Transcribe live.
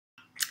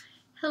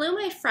Hello,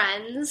 my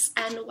friends,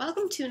 and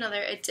welcome to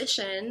another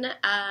edition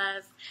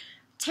of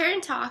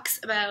Taryn Talks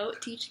about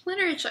teaching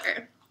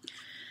literature.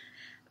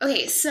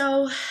 Okay,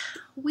 so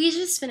we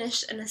just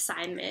finished an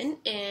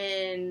assignment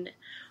in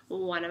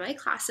one of my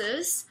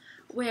classes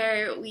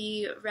where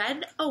we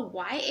read a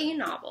YA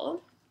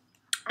novel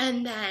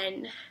and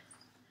then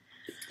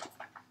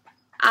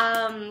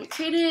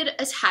created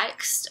a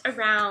text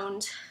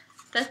around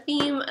the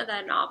theme of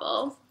that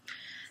novel,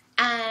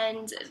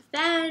 and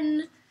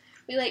then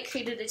we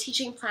created a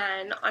teaching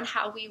plan on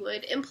how we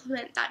would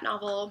implement that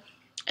novel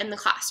in the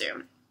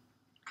classroom.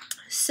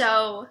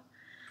 So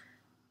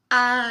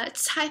to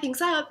tie things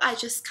up, I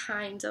just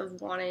kind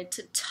of wanted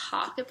to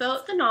talk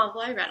about the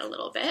novel I read a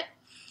little bit,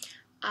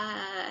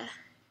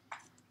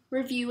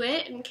 review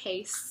it in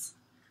case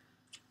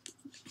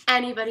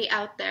anybody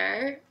out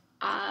there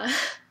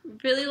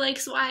really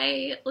likes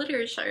YA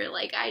literature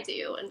like I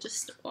do and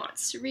just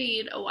wants to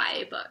read a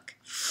YA book.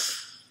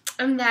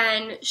 And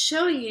then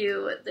show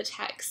you the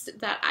text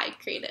that I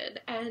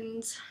created.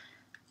 And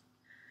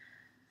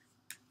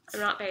I'm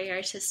not very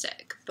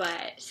artistic,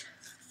 but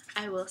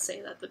I will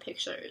say that the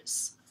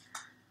pictures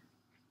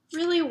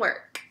really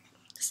work.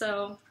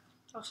 So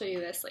I'll show you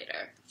this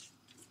later.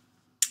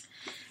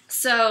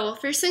 So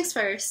first things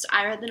first,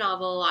 I read the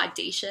novel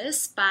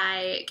Audacious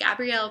by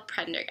Gabrielle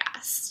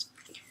Prendergast.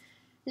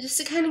 And just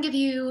to kind of give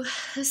you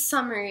a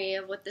summary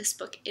of what this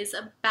book is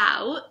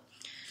about,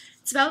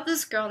 it's about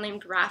this girl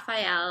named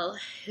Raphael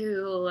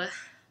who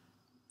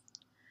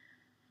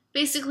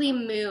basically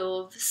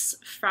moves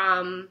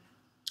from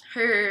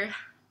her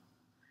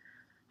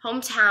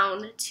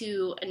hometown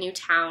to a new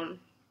town.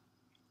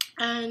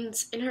 And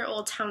in her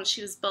old town,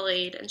 she was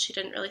bullied and she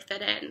didn't really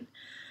fit in.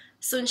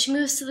 So when she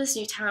moves to this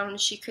new town,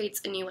 she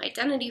creates a new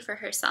identity for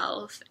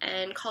herself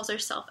and calls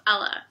herself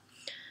Ella.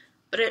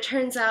 But it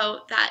turns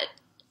out that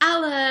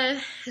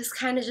Ella is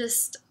kind of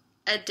just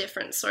a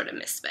different sort of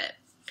misfit.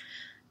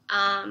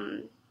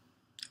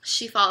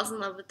 She falls in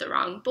love with the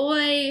wrong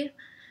boy.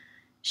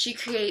 She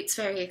creates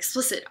very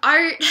explicit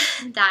art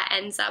that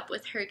ends up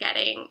with her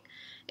getting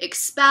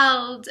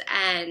expelled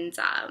and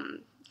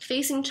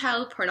facing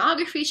child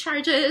pornography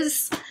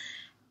charges.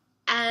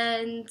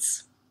 And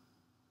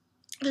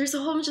there's a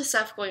whole bunch of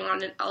stuff going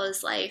on in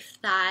Ella's life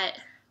that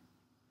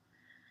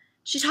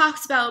she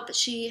talks about, but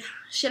she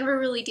never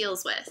really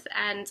deals with.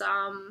 And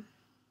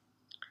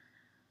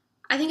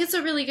I think it's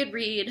a really good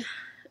read.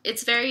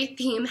 It's very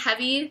theme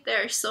heavy.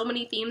 There are so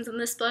many themes in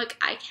this book,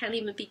 I can't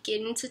even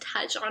begin to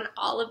touch on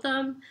all of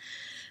them.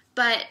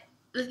 But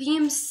the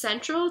theme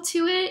central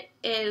to it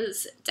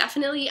is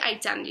definitely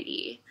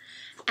identity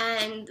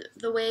and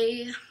the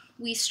way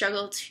we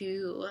struggle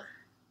to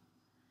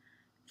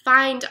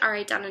find our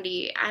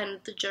identity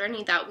and the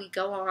journey that we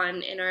go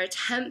on in our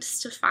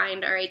attempts to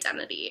find our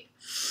identity.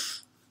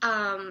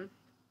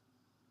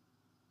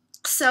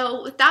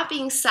 So with that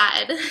being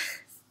said,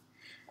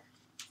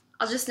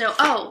 I'll just note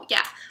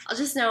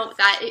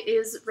that it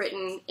is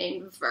written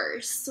in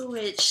verse,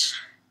 which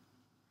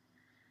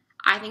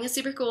I think is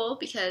super cool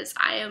because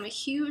I am a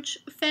huge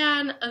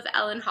fan of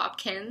Ellen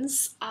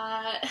Hopkins.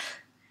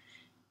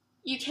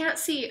 You can't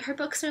see, her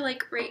books are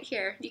right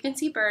here. You can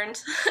see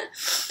Burned.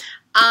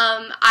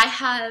 I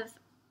have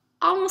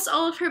almost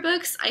all of her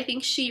books. I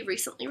think she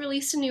recently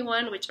released a new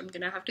one, which I'm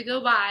gonna have to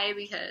go buy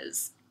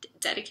because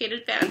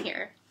dedicated fan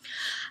here.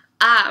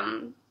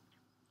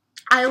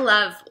 I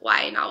love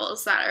YA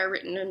novels that are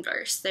written in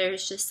verse.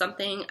 There's just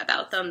something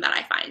about them that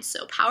I find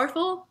so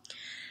powerful.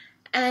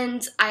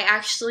 And I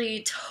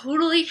actually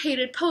totally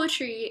hated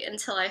poetry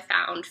until I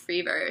found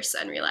free verse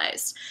and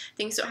realized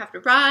things don't have to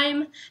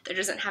rhyme, there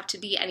doesn't have to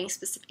be any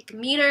specific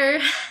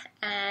meter,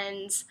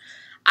 and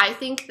I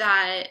think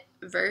that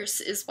verse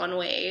is one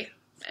way,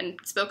 and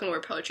spoken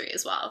word poetry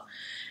as well,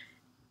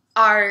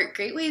 are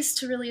great ways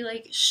to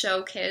really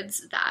show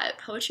kids that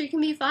poetry can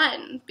be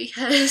fun,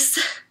 because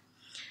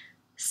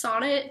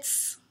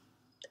sonnets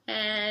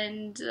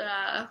and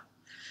a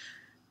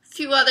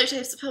few other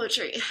types of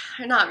poetry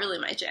are not really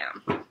my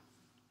jam.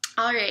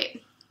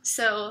 Alright,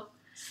 so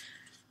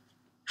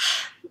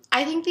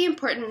I think the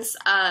importance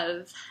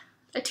of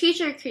a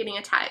teacher creating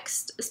a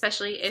text,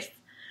 especially if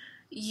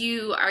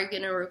you are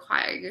going to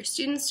require your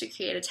students to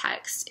create a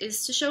text,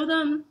 is to show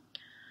them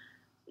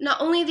not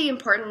only the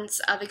importance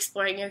of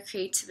exploring your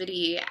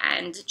creativity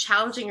and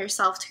challenging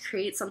yourself to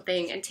create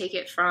something and take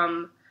it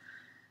from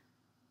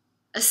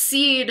a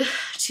seed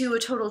to a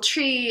total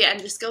tree and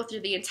just go through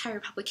the entire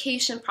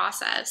publication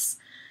process,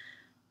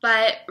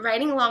 but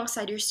writing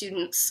alongside your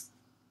students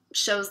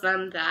shows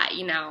them that,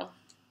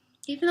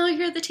 even though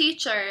you're the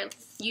teacher,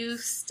 you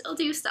still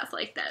do stuff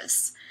like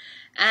this.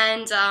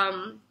 And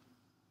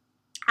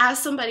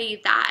as somebody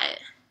that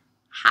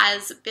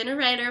has been a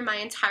writer my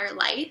entire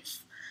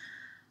life,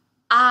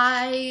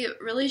 I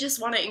really just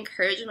want to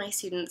encourage my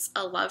students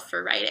a love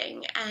for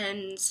writing,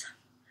 and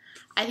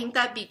I think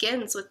that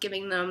begins with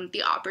giving them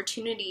the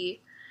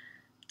opportunity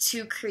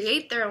to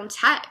create their own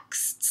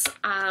texts.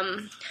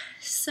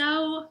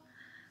 So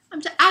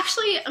I'm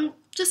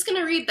just going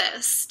to read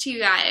this to you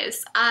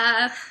guys.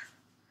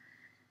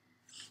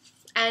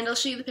 And I'll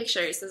show you the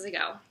pictures as I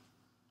go.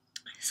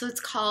 So it's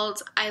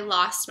called I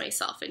Lost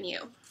Myself in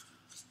You.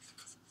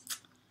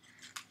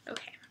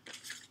 Okay.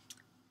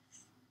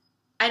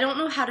 I don't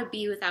know how to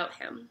be without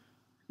him.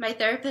 My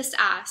therapist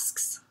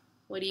asks,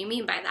 what do you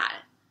mean by that?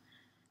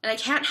 And I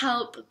can't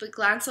help but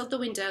glance out the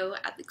window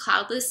at the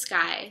cloudless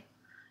sky,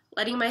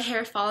 letting my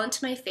hair fall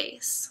into my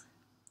face.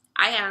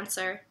 I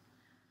answer,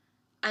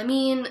 I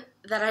mean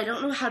that I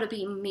don't know how to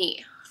be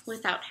me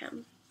without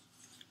him.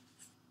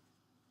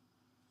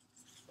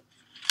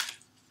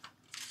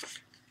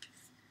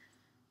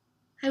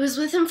 I was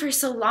with him for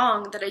so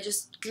long that I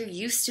just grew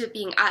used to it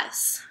being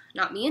us,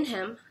 not me and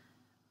him,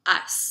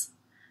 us.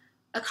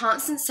 A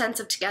constant sense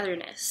of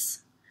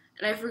togetherness.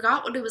 And I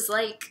forgot what it was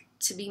like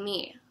to be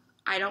me.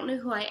 I don't know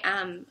who I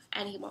am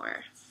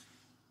anymore.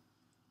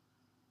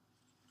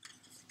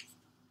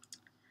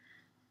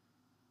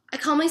 I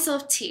call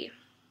myself T.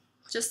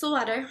 Just the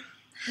letter,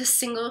 a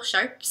single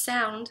sharp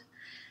sound,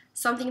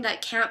 something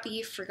that can't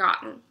be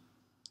forgotten.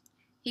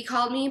 He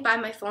called me by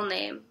my full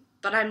name,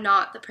 but I'm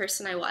not the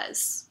person I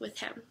was with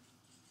him.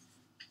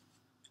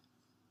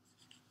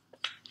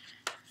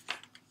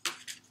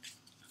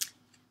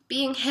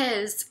 Being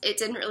his, it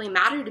didn't really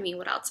matter to me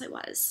what else I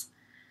was.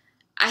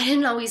 I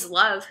didn't always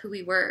love who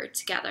we were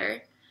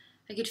together.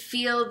 I could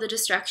feel the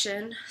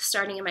destruction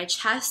starting in my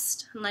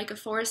chest, and like a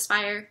forest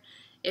fire,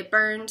 it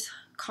burned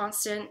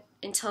constant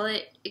until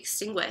it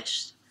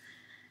extinguished.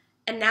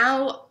 And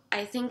now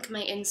I think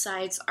my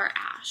insides are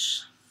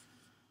ash.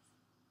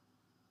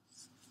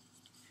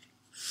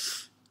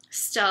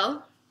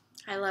 Still,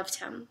 I loved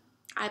him.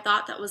 I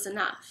thought that was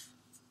enough.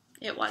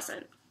 It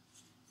wasn't.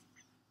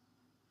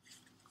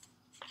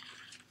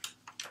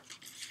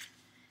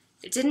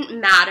 It didn't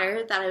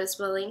matter that I was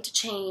willing to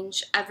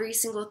change every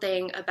single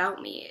thing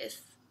about me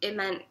if it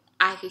meant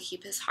I could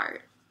keep his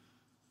heart.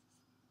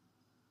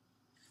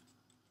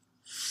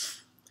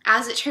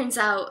 As it turns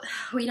out,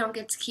 we don't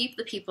get to keep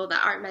the people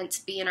that aren't meant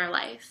to be in our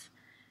life,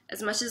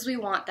 as much as we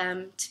want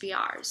them to be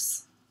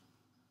ours.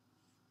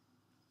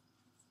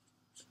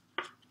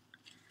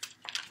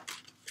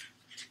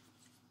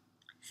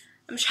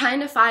 I'm trying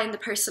to find the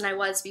person I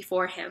was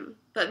before him,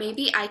 but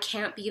maybe I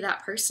can't be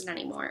that person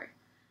anymore,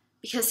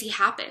 because he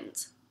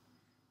happened.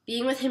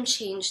 Being with him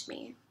changed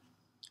me.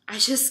 I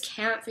just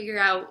can't figure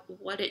out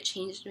what it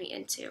changed me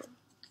into.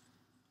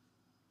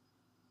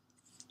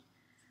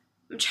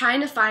 I'm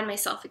trying to find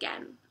myself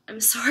again.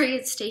 I'm sorry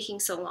it's taking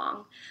so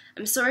long.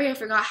 I'm sorry I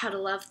forgot how to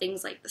love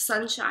things like the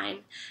sunshine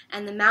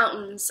and the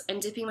mountains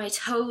and dipping my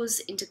toes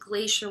into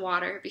glacier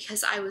water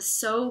because I was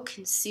so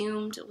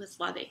consumed with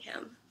loving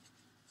him.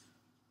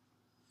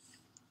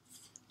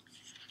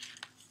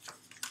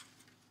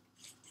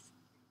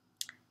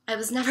 I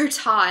was never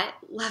taught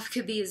love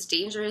could be as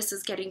dangerous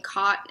as getting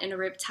caught in a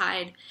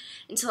riptide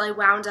until I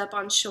wound up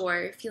on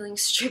shore feeling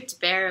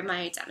stripped bare of my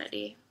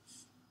identity.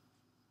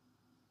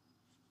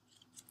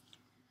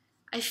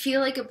 I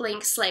feel like a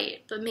blank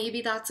slate, but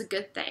maybe that's a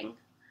good thing.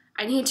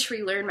 I need to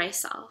relearn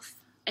myself.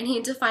 I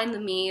need to find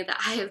the me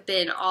that I have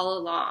been all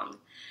along.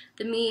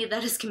 The me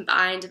that is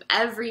combined of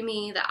every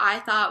me that I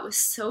thought was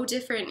so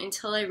different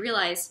until I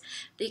realized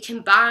they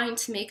combined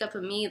to make up a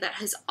me that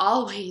has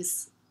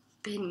always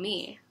been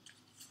me.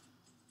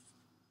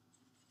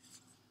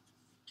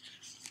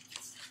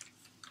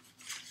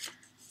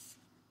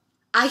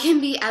 I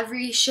can be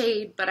every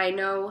shade, but I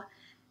know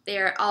they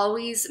are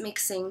always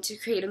mixing to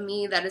create a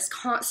me that is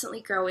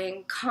constantly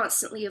growing,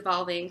 constantly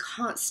evolving,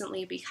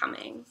 constantly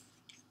becoming.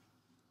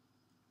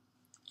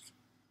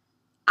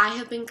 I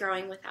have been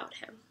growing without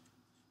him.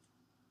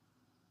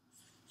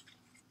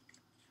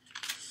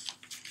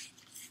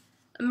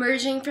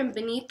 Emerging from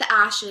beneath the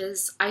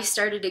ashes, I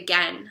started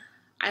again.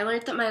 I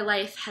learned that my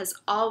life has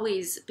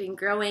always been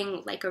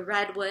growing like a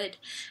redwood,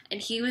 and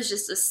he was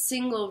just a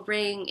single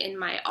ring in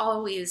my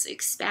always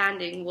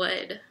expanding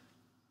wood.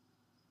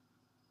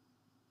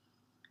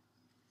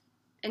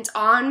 And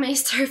on my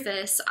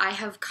surface, I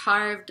have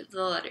carved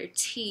the letter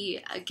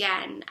T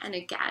again and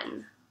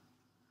again.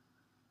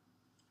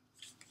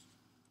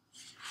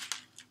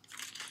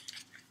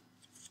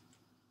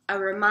 A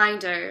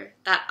reminder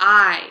that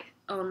I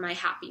own my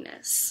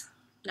happiness,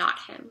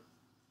 not him.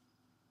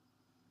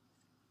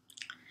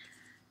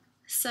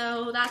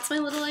 So that's my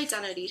little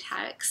identity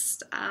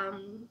text.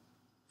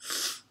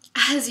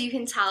 As you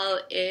can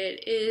tell,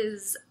 it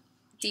is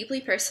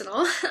deeply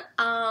personal.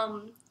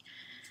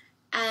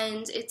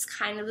 And it's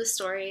kind of the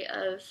story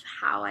of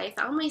how I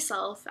found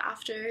myself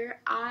after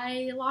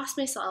I lost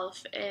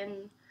myself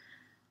in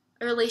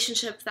a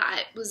relationship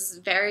that was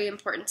very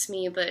important to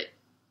me, but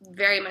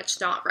very much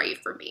not right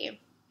for me.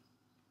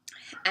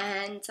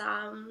 And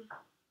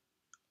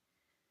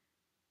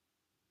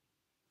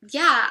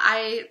yeah,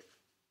 I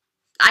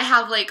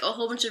have like a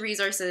whole bunch of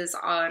resources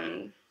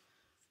on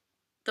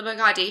the book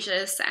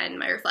Audacious and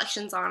my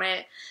reflections on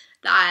it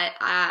that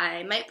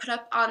I might put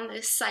up on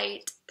this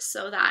site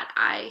so that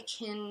I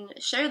can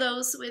share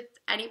those with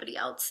anybody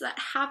else that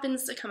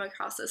happens to come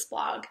across this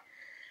blog.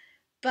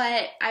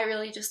 But I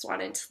really just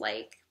wanted to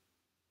like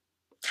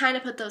kind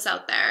of put those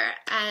out there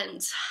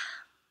and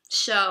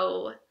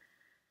show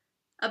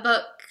a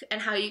book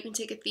and how you can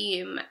take a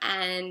theme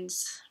and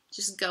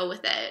just go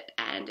with it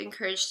and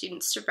encourage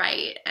students to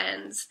write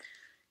and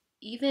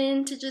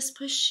even to just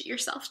push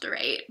yourself to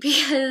write,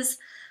 because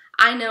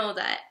I know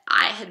that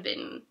I had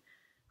been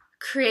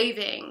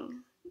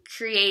craving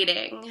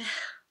creating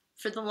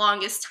for the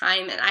longest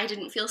time, and I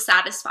didn't feel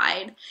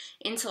satisfied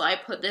until I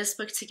put this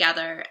book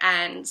together.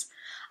 And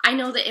I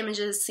know the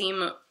images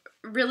seem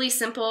really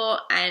simple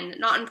and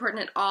not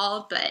important at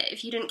all, but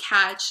if you didn't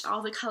catch,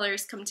 all the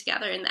colors come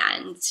together in the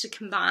end to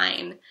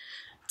combine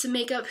to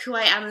make up who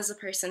I am as a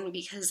person,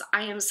 because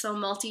I am so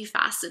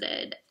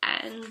multifaceted,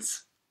 and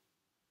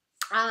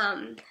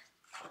I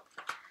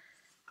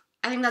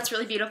think that's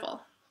really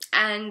beautiful.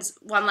 And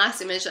one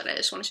last image that I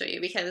just want to show you,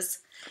 because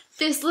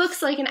this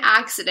looks like an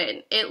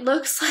accident. It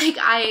looks like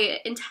I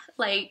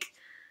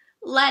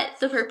let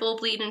the purple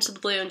bleed into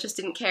the blue and just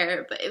didn't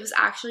care, but it was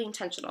actually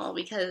intentional,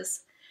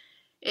 because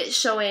it's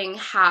showing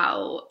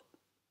how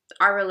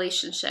our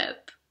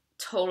relationship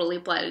totally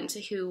bled into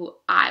who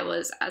I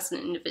was as an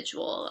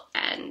individual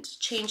and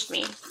changed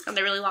me, and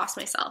I really lost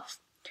myself.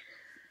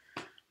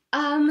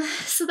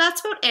 So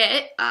that's about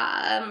it.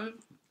 I'm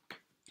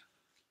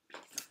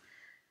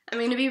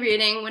going to be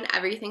reading When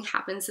Everything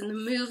Happens in the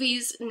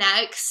Movies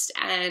next,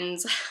 and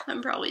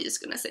I'm probably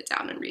just going to sit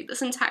down and read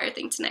this entire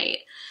thing tonight.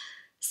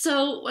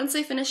 So once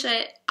I finish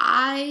it,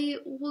 I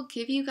will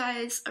give you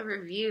guys a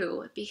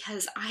review,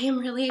 because I am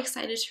really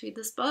excited to read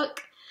this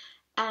book,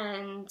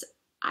 and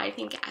I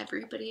think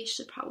everybody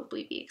should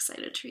probably be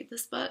excited to read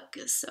this book,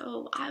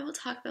 so I will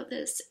talk about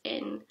this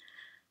in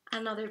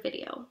another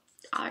video.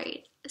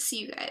 Alright, see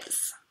you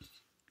guys.